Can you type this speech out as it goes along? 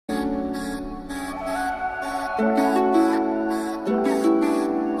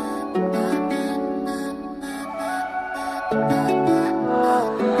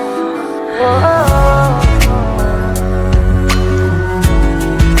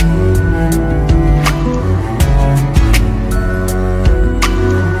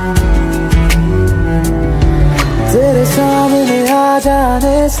तेरे सामने आ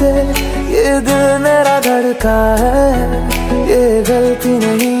जाने से ये दिल मेरा धड़का है। ये गलती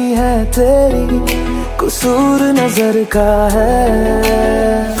नहीं है तेरी, कसूर नजर का है।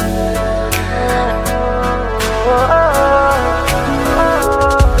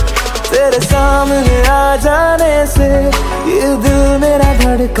 तेरे सामने आ जाने से ये दिल मेरा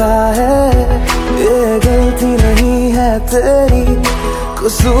धड़का है। ये गलती नहीं है तेरी,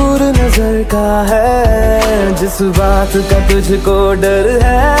 कसूर नजर का है। जिस बात का तुझको डर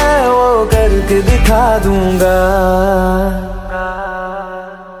है वो करके दिखा दूंगा।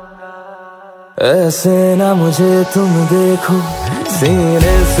 ऐसे ना मुझे तुम देखो,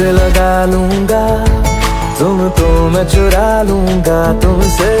 सीने से लगा लूंगा। तुम तो मैं चुरा लूंगा,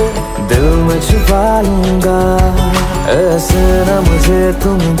 तुमसे दिल में छुपा लूंगा। ऐसे ना मुझे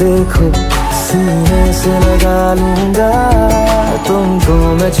तुम देखो, सीने से लगा लूंगा। तुमको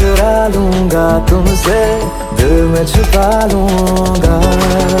मैं चुरा लूंगा, तुमसे दिल में छुपा लूंगा।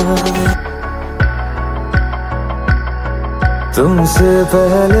 तुमसे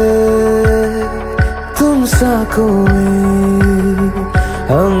पहले तुम सा कोई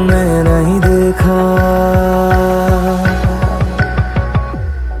हमने नहीं देखा।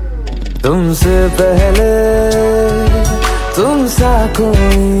 तुमसे पहले तुम सा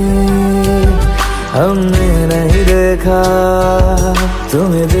कोई हमने नहीं देखा।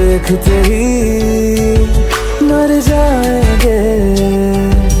 तुम्हें देखते ही मर जाएंगे,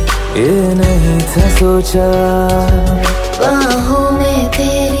 ये नहीं था सोचा। बाहों में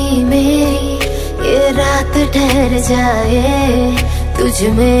तेरी मेरी ये रात ठहर जाए। तुझ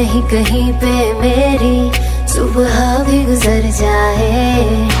में ही कहीं पे मेरी सुबह भी गुजर जाए।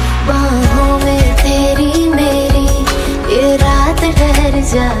 बाहों में तेरी मेरी ये रात ठहर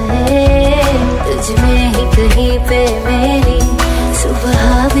जाए। तुझ में ही कहीं पे मेरी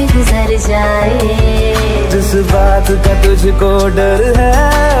सुबह भी गुजर जाए। जिस बात का तुझको डर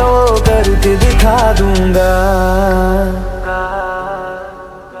है वो करके दिखा दूंगा।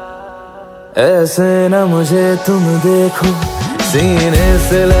 ऐसे ना मुझे तुम देखो, सीने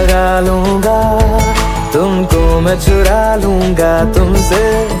से लगा लूंगा। तुमको मैं चुरा लूंगा, तुमसे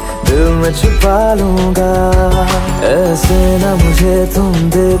दिल में छुपा लूंगा। ऐसे ना मुझे तुम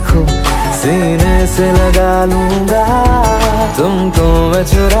देखो, सीने से लगा लूंगा। तुमको मैं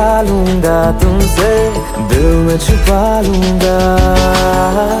चुरा लूंगा, तुमसे दिल में छुपा लूंगा।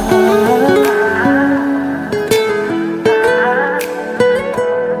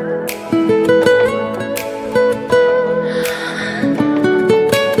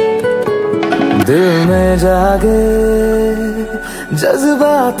 दिल में जागे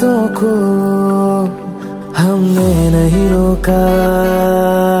जज्बातों को हमने नहीं रोका।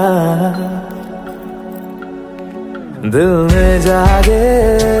 दिल में जागे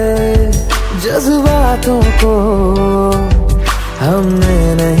जज्बातों को हमने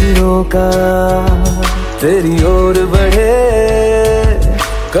नहीं रोका। तेरी ओर बढ़े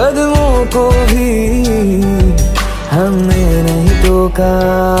कदमों को भी हमने नहीं टोका।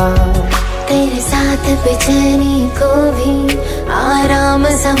 तेरे साथ बेचैनी को भी आराम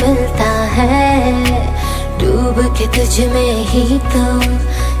सा मिलता है। डूब के तुझ में ही तो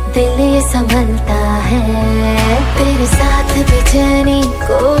दिल ये संभलता है। तेरे साथ बेचैनी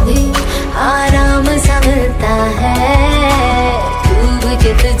को भी आराम सा मिलता है। डूब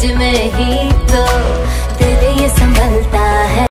के तुझ में ही तो दिल ये संभलता